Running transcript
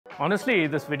Honestly,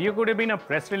 this video could have been a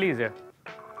press release here.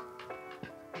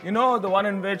 You know, the one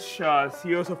in which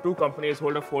CEOs of two companies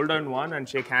hold a folder in one and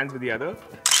shake hands with the other?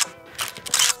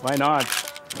 Why not?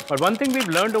 But one thing we've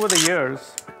learned over the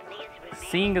years,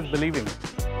 seeing is believing.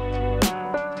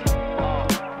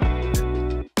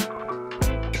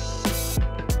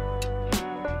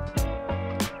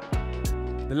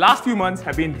 The last few months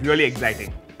have been really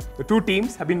exciting. The two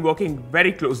teams have been working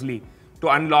very closely to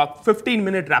unlock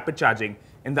 15-minute rapid charging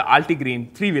in the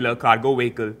Altigreen three-wheeler cargo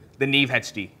vehicle, the Neve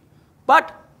HD.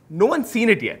 But no one's seen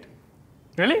it yet.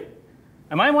 Really?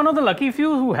 Am I one of the lucky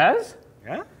few who has?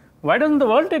 Yeah? Why doesn't the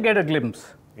world get a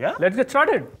glimpse? Yeah? Let's get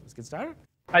started. Let's get started.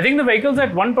 I think the vehicle's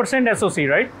at 1% SOC,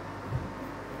 right?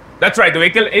 That's right, the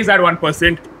vehicle is at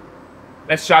 1%.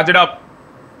 Let's charge it up.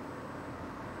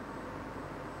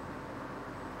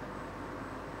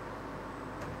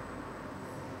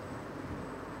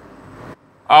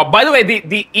 By the way,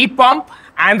 the e-pump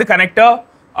and the connector,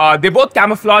 they both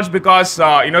camouflage because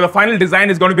the final design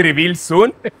is going to be revealed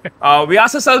soon. We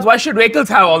asked ourselves, why should vehicles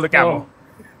have all the camo?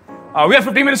 We have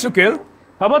 15 minutes to kill.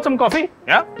 How about some coffee?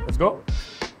 Yeah, let's go.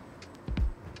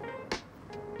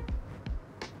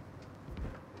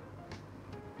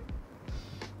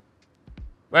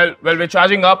 Well, we're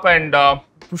charging up and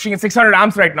pushing at 600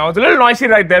 amps right now. It's a little noisy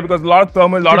right there because a lot of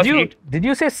thermal, a lot of heat. Did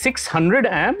you say 600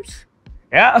 amps?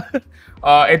 Yeah.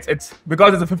 It's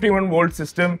because it's a 51-volt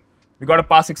system. We got to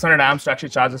pass 600 amps to actually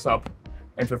charge this up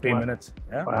in 15 minutes.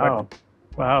 Yeah. Wow.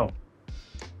 Wow.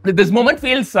 This moment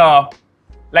feels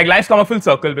like life's come a full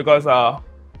circle because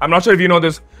I'm not sure if you know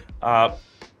this.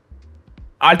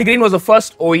 Altigreen was the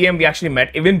first OEM we actually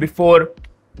met even before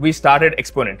we started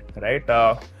Exponent, right?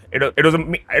 It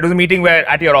was a meeting where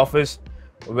at your office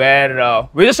where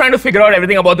we're just trying to figure out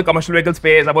everything about the commercial vehicle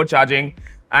space, about charging,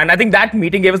 and I think that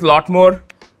meeting gave us a lot more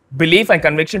belief and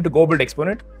conviction to go build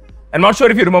Exponent. I'm not sure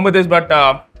if you remember this, but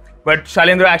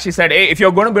Shailendra actually said, hey, if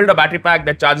you're going to build a battery pack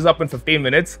that charges up in 15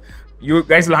 minutes, you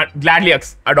guys will gladly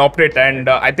adopt it. And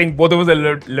I think both of us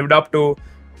have lived up to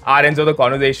our ends of the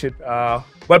conversation.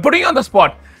 But putting you on the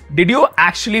spot, did you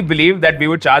actually believe that we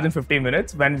would charge in 15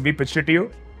 minutes when we pitched it to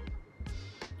you?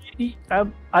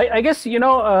 I guess,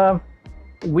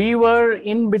 we were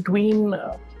in between,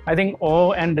 I think,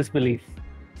 awe and disbelief.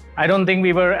 I don't think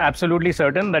we were absolutely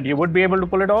certain that you would be able to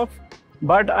pull it off.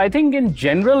 But I think in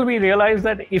general, we realized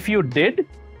that if you did,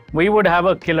 we would have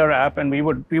a killer app and we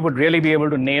would really be able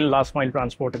to nail last mile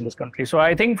transport in this country. So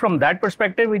I think from that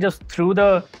perspective, we just threw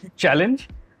the challenge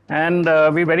and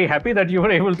we're very happy that you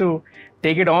were able to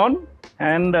take it on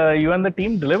and you and the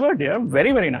team delivered. Yeah,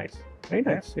 very, very nice. Very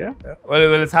nice. Yeah.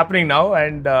 Well, it's happening now.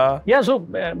 And yeah, so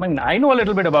I know a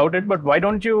little bit about it, but why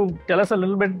don't you tell us a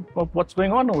little bit of what's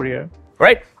going on over here?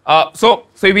 Right. So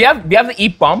we have the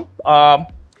e-pump,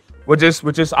 which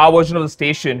is our version of the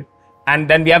station, and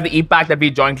then we have the e-pack that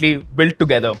we jointly built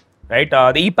together. Right.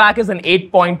 The e-pack is an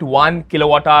 8.1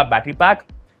 kilowatt-hour battery pack.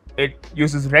 It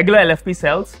uses regular LFP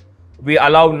cells. We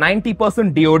allow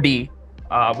 90%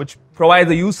 DOD, which provides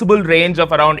a usable range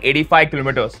of around 85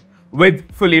 kilometers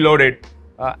with fully loaded.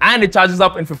 And it charges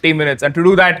up in 15 minutes. And to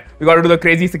do that, we got to do the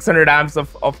crazy 600 amps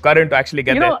of current to actually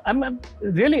get there.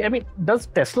 Really, does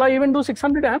Tesla even do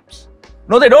 600 amps?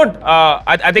 No, they don't.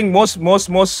 I think most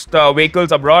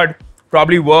vehicles abroad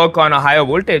probably work on a higher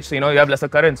voltage. So, you have lesser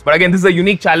currents. But again, this is a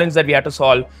unique challenge that we had to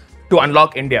solve to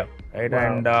unlock India, right?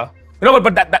 Wow. And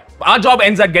but our job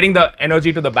ends at getting the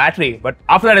energy to the battery. But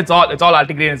after that, it's all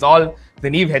Altigreen. It's all the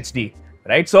Neve HD,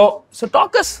 right? So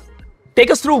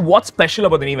take us through what's special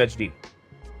about the Neve HD.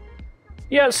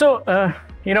 Yeah, so,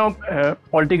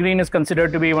 Altigreen is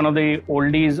considered to be one of the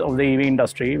oldies of the EV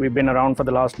industry. We've been around for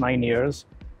the last 9 years.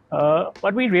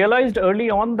 But we realized early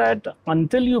on that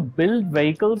until you build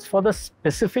vehicles for the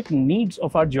specific needs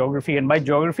of our geography, and by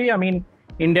geography, I mean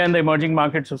India and the emerging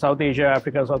markets of South Asia,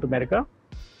 Africa, South America,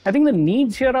 I think the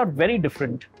needs here are very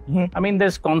different. Mm-hmm. I mean,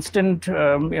 there's constant,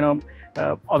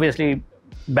 obviously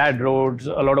bad roads,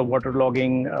 a lot of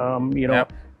waterlogging,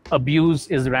 Yep. Abuse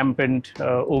is rampant,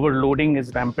 overloading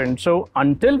is rampant. So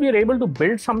until we're able to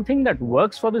build something that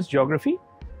works for this geography,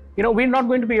 we're not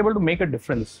going to be able to make a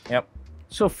difference. Yep.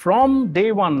 So from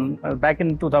day one, back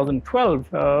in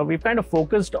 2012, we've kind of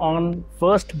focused on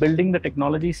first building the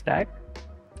technology stack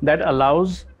that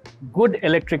allows good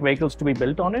electric vehicles to be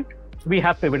built on it. So we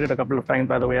have pivoted a couple of times,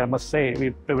 by the way, I must say.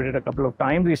 We pivoted a couple of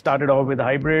times. We started off with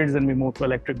hybrids, and we moved to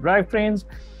electric drivetrains.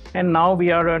 And now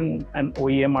we are an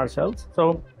OEM ourselves.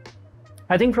 So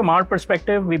I think from our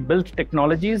perspective, we built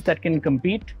technologies that can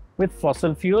compete with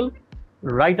fossil fuel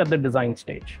right at the design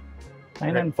stage.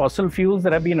 And fossil fuels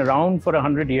that have been around for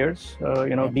 100 years,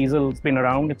 diesel's been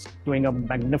around, it's doing a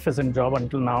magnificent job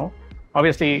until now.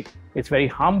 Obviously, it's very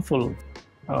harmful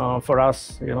for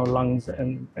us, lungs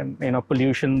and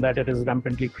pollution that it is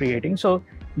rampantly creating. So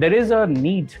there is a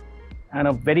need and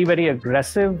a very, very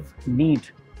aggressive need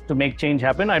to make change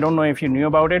happen. I don't know if you knew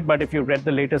about it, but if you read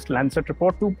the latest Lancet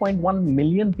report, 2.1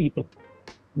 million people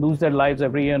lose their lives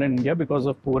every year in India because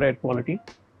of poor air quality.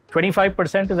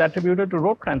 25% is attributed to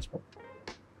road transport.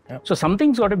 Yep. So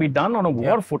something's got to be done on a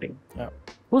war footing. Yep.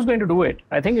 Who's going to do it?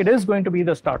 I think it is going to be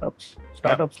the startups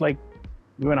like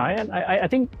you and I. And I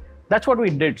think that's what we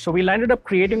did. So we landed up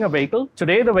creating a vehicle.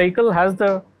 Today, the vehicle has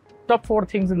the top 4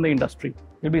 things in the industry.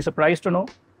 You'll be surprised to know.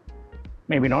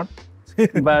 Maybe not.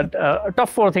 But top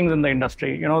 4 things in the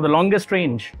industry. The longest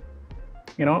range,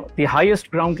 the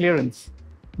highest ground clearance,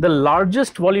 the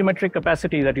largest volumetric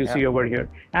capacity that you see over here,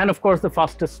 and of course, the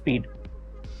fastest speed.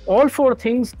 All 4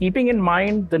 things keeping in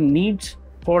mind the needs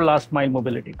for last mile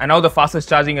mobility. And now the fastest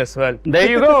charging as well. There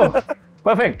you go.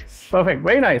 Perfect.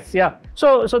 Very nice. Yeah.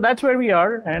 So that's where we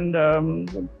are.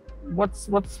 And what's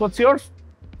yours?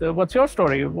 What's your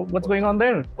story? What's going on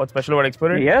there? What's special about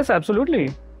Exponent? Yes,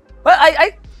 absolutely. Well,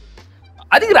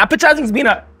 I think rapid charging's been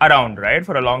around, right,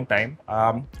 for a long time.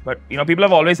 But people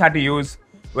have always had to use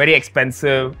very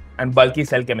expensive and bulky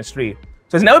cell chemistry.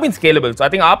 So it's never been scalable. So I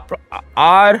think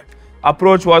our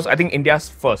approach was, I think, India's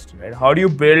first, right? How do you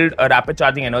build a rapid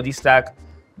charging energy stack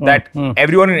that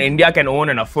everyone in India can own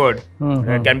and afford,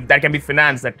 that can be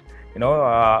financed,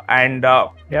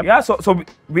 So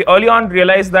we early on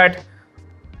realized that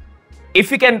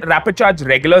if we can rapid charge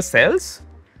regular cells,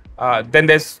 then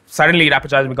suddenly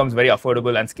rapid charging becomes very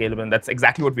affordable and scalable, and that's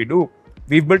exactly what we do.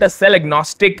 We've built a cell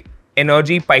agnostic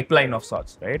energy pipeline of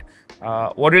sorts, right?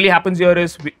 What really happens here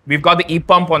is we've got the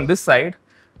e-pump on this side,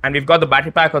 and we've got the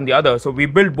battery pack on the other. So we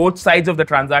build both sides of the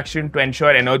transaction to ensure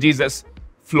energy is just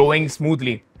flowing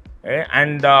smoothly. Okay?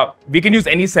 And we can use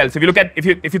any cell. So if you look at, if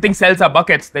you think cells are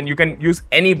buckets, then you can use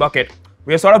any bucket.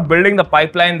 We are sort of building the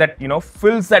pipeline that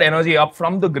fills that energy up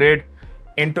from the grid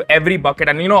into every bucket.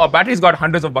 And a battery's got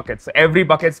hundreds of buckets. So every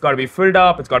bucket's got to be filled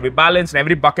up, it's got to be balanced, and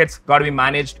every bucket's got to be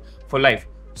managed for life.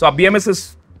 So our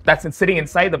BMS that's sitting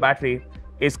inside the battery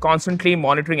is constantly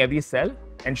monitoring every cell,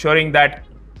 ensuring that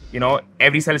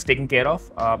every cell is taken care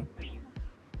of.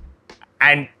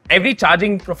 And every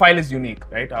charging profile is unique,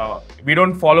 right? We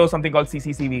don't follow something called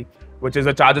CCCV, which is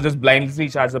a charger just blindly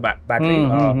charges the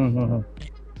battery.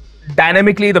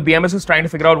 Dynamically, the BMS is trying to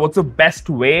figure out what's the best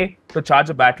way to charge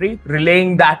a battery,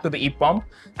 relaying that to the e-pump,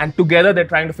 and together they're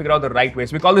trying to figure out the right way.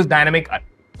 So we call this dynamic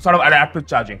sort of adaptive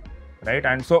charging, right?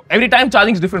 And so every time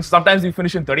charging is different. Sometimes we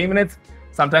finish in 30 minutes,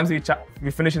 sometimes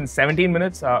we finish in 17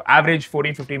 minutes, average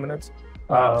 14-15 minutes.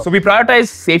 So we prioritize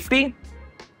safety,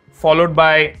 followed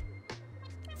by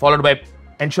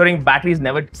ensuring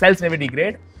cells never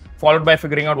degrade, followed by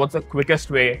figuring out what's the quickest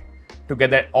way to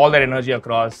get all that energy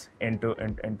across into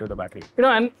the battery.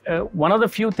 And one of the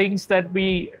few things that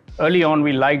early on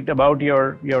we liked about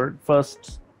your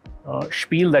first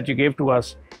spiel that you gave to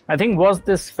us, I think, was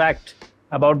this fact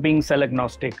about being cell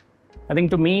agnostic. I think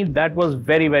to me that was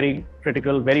very, very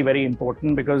critical, very, very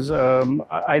important, because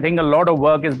I think a lot of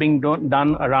work is being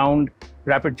done around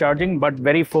rapid charging, but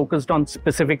very focused on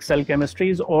specific cell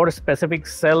chemistries or specific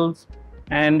cells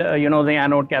and the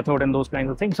anode, cathode, and those kinds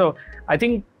of things. So I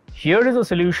think here is a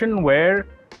solution where,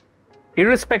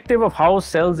 irrespective of how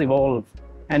cells evolve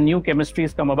and new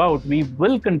chemistries come about, we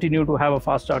will continue to have a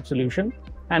fast charge solution,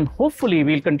 and hopefully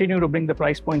we'll continue to bring the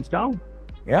price points down.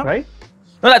 Yeah. Right.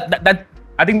 No, that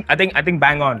I think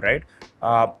bang on, right?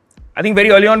 I think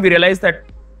very early on we realized that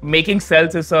making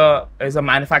cells is a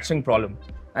manufacturing problem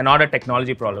and not a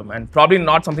technology problem, and probably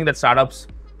not something that startups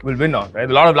will win on, right?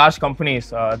 A lot of large companies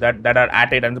that are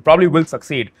at it and they probably will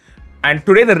succeed. And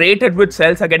today, the rate at which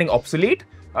cells are getting obsolete,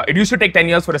 it used to take 10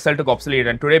 years for a cell to go obsolete.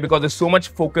 And today, because there's so much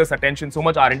focus, attention, so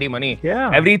much R&D money,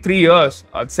 every 3 years,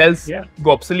 cells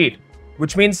go obsolete,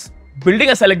 which means building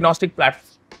a cell agnostic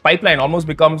pipeline almost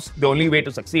becomes the only way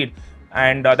to succeed.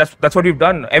 And that's what we've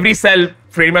done. Every cell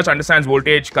pretty much understands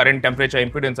voltage, current, temperature,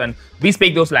 impedance, and we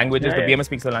speak those languages. The BMS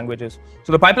speaks the languages.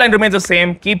 So the pipeline remains the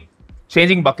same. Keep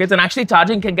changing buckets, and actually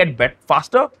charging can get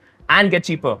faster and get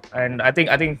cheaper. And I think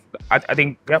that's.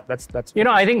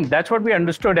 I think that's what we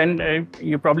understood, and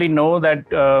you probably know that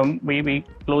we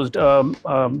closed a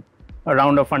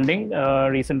round of funding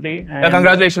recently. And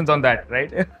congratulations on that,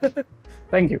 right?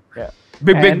 Thank you. Yeah.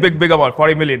 Big amount,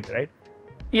 40 million, right?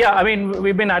 Yeah, I mean,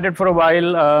 we've been at it for a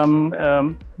while.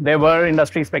 There were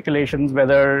industry speculations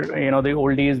whether the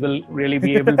oldies will really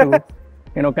be able to,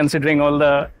 considering all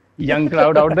the young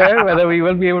crowd out there, whether we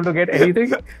will be able to get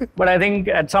anything. But I think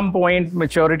at some point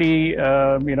maturity,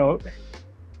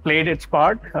 played its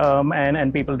part,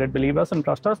 and people did believe us and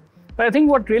trust us. But I think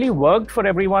what really worked for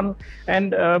everyone,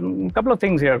 and a couple of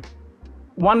things here.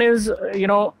 One is,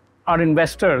 our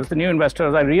investors, the new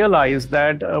investors, I realized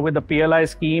that with the PLI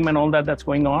scheme and all that that's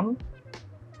going on,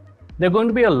 there are going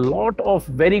to be a lot of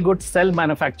very good cell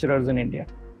manufacturers in India,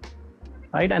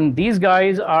 right? And these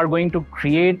guys are going to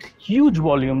create huge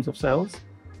volumes of cells.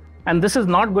 And this is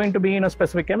not going to be in a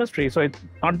specific chemistry. So it's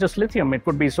not just lithium, it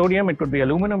could be sodium, it could be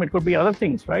aluminum, it could be other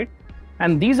things, right?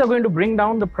 And these are going to bring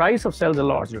down the price of cells a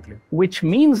lot, Absolutely. Which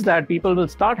means that people will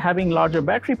start having larger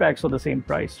battery packs for the same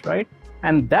price, right?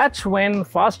 And that's when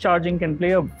fast charging can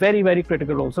play a very, very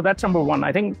critical role. So that's number one.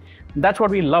 I think that's what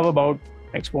we love about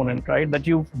Exponent, right? That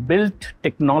you've built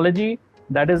technology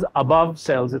that is above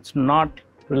cells. It's not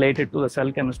related to the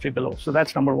cell chemistry below. So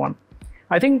that's number one.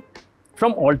 I think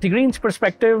from Altigreen's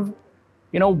perspective,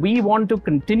 we want to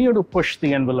continue to push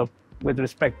the envelope with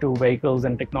respect to vehicles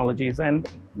and technologies. And,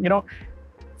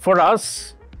 for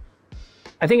us,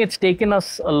 I think it's taken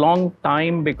us a long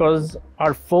time because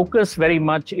our focus very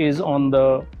much is on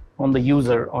the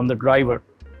user, on the driver.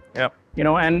 Yeah.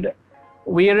 And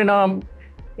we are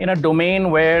in a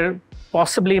domain where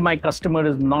possibly my customer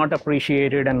is not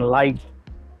appreciated and liked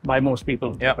by most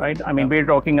people, right? I mean, we're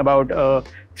talking about a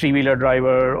three-wheeler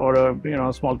driver or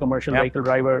a small commercial vehicle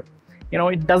driver.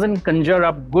 It doesn't conjure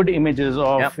up good images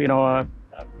of a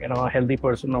healthy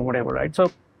person or whatever, right?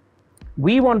 So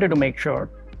we wanted to make sure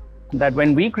that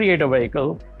when we create a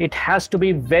vehicle, it has to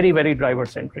be very, very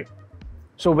driver-centric.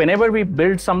 So whenever we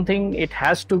build something, it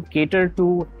has to cater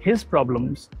to his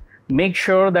problems, make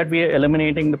sure that we are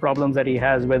eliminating the problems that he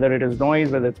has, whether it is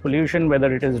noise, whether it's pollution,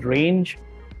 whether it is range.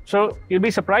 So you'll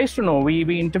be surprised to know,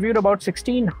 we interviewed about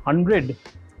 1,600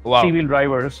 three-wheel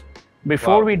drivers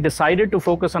before we decided to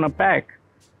focus on a pack.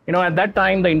 At that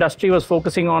time, the industry was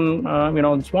focusing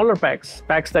on, smaller packs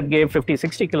that gave 50,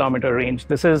 60 kilometer range.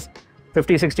 This is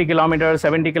 50, 60 kilometers,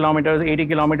 70 kilometers, 80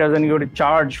 kilometers, and you would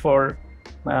charge for,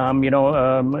 an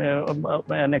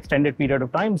extended period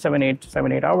of time,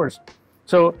 7-8 hours.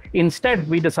 So instead,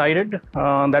 we decided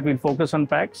that we'll focus on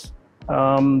packs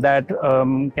that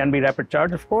can be rapid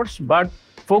charge, of course, but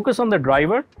focus on the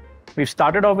driver. We've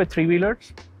started off with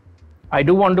three-wheelers. I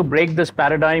do want to break this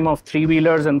paradigm of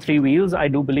three-wheelers and three wheels. I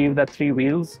do believe that three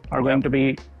wheels are going to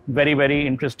be very, very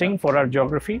interesting for our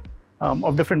geography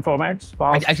of different formats.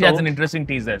 Fast, Actually, that's an interesting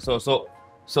tease there. So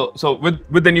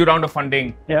with the new round of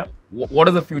funding, what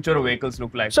does the future of vehicles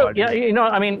look like? So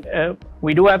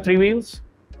we do have three wheels.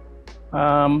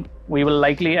 We will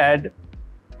likely add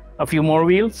a few more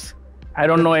wheels. I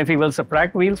don't know if we will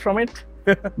subtract wheels from it,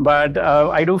 but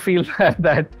I do feel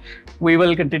that we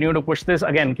will continue to push this,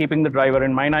 again, keeping the driver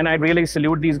in mind. And I really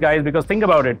salute these guys because think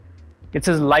about it. It's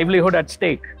his livelihood at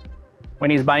stake when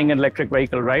he's buying an electric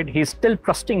vehicle, right? He's still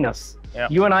trusting us. Yeah.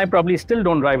 You and I probably still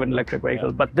don't drive an electric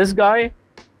vehicle, but this guy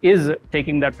is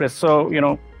taking that risk.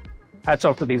 So, hats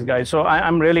off to these guys. So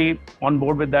I'm really on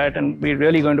board with that. And we're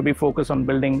really going to be focused on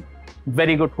building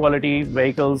very good quality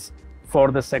vehicles for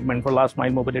this segment, for last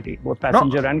mile mobility, both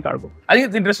passenger and cargo. I think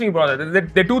it's interesting you brought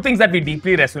that. There are two things that we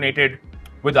deeply resonated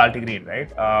with Altigreen, right?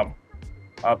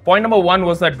 Point number one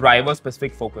was that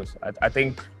driver-specific focus. I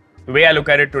think the way I look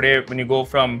at it today, when you go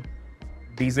from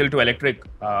diesel to electric,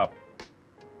 the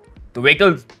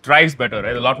vehicle drives better,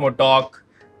 right? A lot more torque,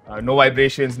 no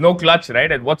vibrations, no clutch,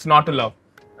 right? And what's not to love,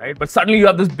 right? But suddenly you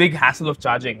have this big hassle of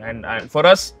charging. And for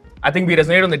us, I think we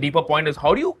resonate on the deeper point is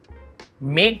how do you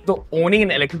make the owning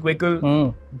an electric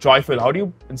vehicle joyful? How do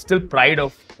you instill pride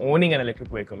of owning an electric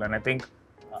vehicle? And I think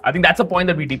that's a point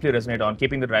that we deeply resonate on,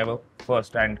 keeping the driver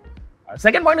first. And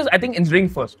second point is, I think, engineering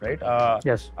first, right?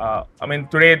 Yes. I mean,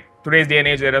 today's day and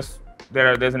age, there's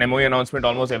an MOE announcement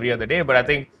almost every other day. But I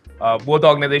think both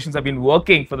organizations have been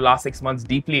working for the last 6 months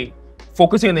deeply,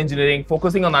 focusing on engineering,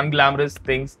 focusing on unglamorous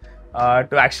things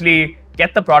to actually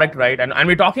get the product right. And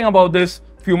we're talking about this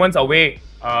few months away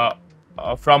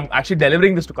from actually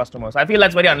delivering this to customers. I feel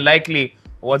that's very unlikely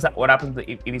what happens in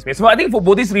the EV space. So I think for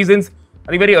both these reasons, I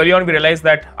think very early on we realized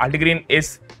that Altigreen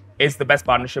is the best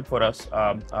partnership for us,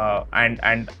 and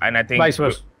I think vice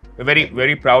versa. We're very,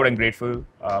 very proud and grateful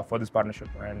for this partnership.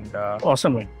 And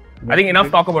awesome, man. I think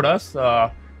enough talk about us.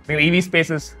 I think the EV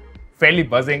space is fairly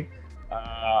buzzing.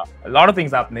 A lot of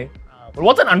things happening. But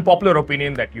what's an unpopular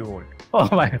opinion that you hold? Oh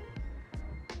my!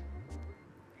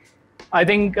 I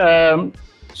think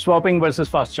swapping versus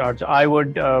fast charge.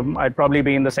 I'd probably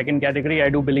be in the second category. I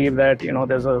do believe that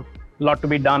there's a lot to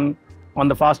be done on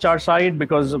the fast charge side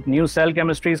because of new cell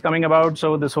chemistries coming about.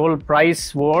 So this whole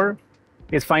price war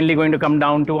is finally going to come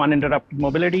down to uninterrupted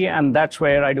mobility, and that's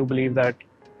where I do believe that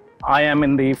I am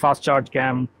in the fast charge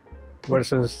camp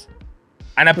versus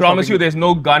And I promise you, there's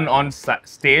no gun on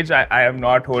stage. I am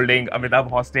not holding Amitabh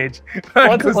hostage.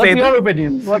 What's your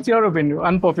opinion? What's your opinion?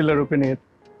 Unpopular opinion.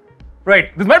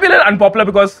 Right. This might be a little unpopular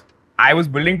because I was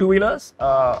building two-wheelers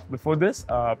before this.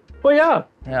 Oh yeah.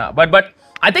 Yeah. But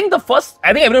I think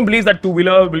everyone believes that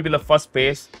two-wheeler will be the first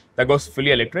space that goes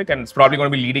fully electric, and it's probably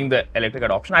going to be leading the electric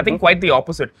adoption. I think quite the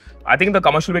opposite. I think the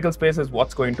commercial vehicle space is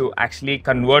what's going to actually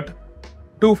convert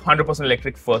to 100%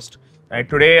 electric first. Right.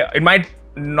 Today, it might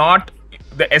not.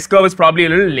 The S-curve is probably a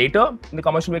little later in the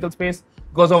commercial vehicle space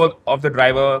because of the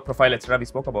driver profile, etc. we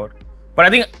spoke about. But I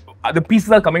think the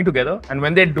pieces are coming together, and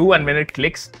when they do and when it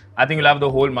clicks, I think you'll have the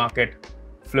whole market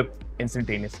flip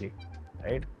instantaneously,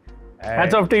 right?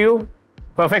 Hats off to you.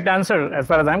 Perfect answer as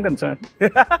far as I'm concerned.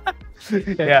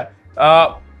 Yeah.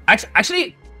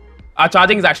 Actually, our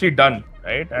charging is actually done,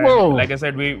 right? And like I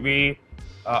said, it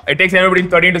takes anywhere between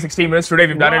 13 to 16 minutes. Today,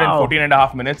 we've done it in 14 and a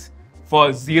half minutes.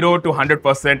 For 0 to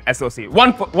 100% SOC.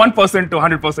 1% to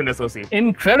 100% SOC.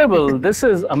 Incredible. This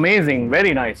is amazing.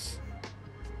 Very nice.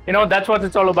 You know, that's what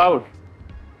it's all about.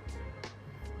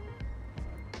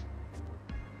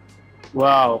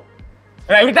 Wow.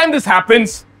 And every time this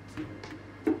happens,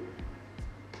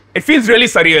 it feels really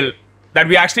surreal that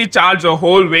we actually charge a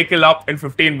whole vehicle up in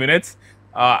 15 minutes.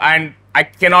 And I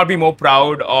cannot be more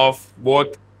proud of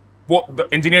both the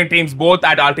engineering teams, both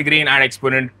at Altigreen and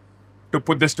Exponent, to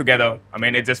put this together. I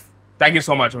mean, thank you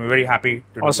so much. I'm very happy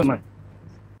to Awesome, man.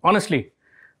 Honestly,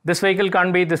 this vehicle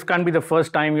can't be the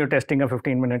first time you're testing a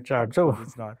 15-minute charge. So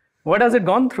it's not. What has it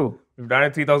gone through? We've done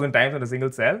it 3,000 times on a single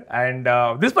cell. And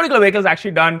this particular vehicle has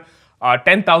actually done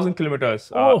 10,000 kilometers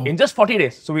in just 40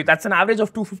 days. So that's an average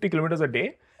of 250 kilometers a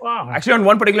day. Wow. Actually, on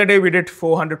one particular day, we did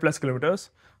 400 plus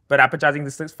kilometers. But rapid charging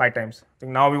this is 5 times. I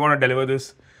think now we want to deliver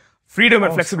this freedom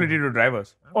and flexibility to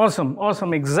drivers. Awesome.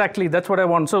 Awesome. Exactly. That's what I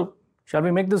want. So shall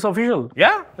we make this official?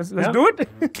 Yeah, let's do it.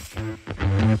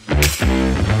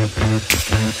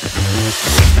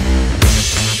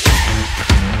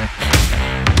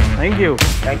 Thank you.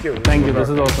 Thank you. Thank you. This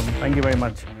is awesome. Thank you very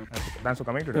much. Thanks for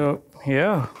coming today.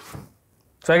 Yeah.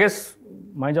 So I guess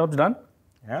my job's done.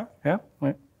 Yeah? Yeah.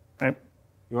 Right.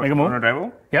 You want to drive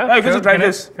over? Yeah. You can just drive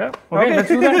this. Yeah. Okay, let's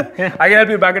do that. Yeah. I can help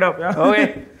you back it up. Yeah.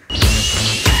 Okay.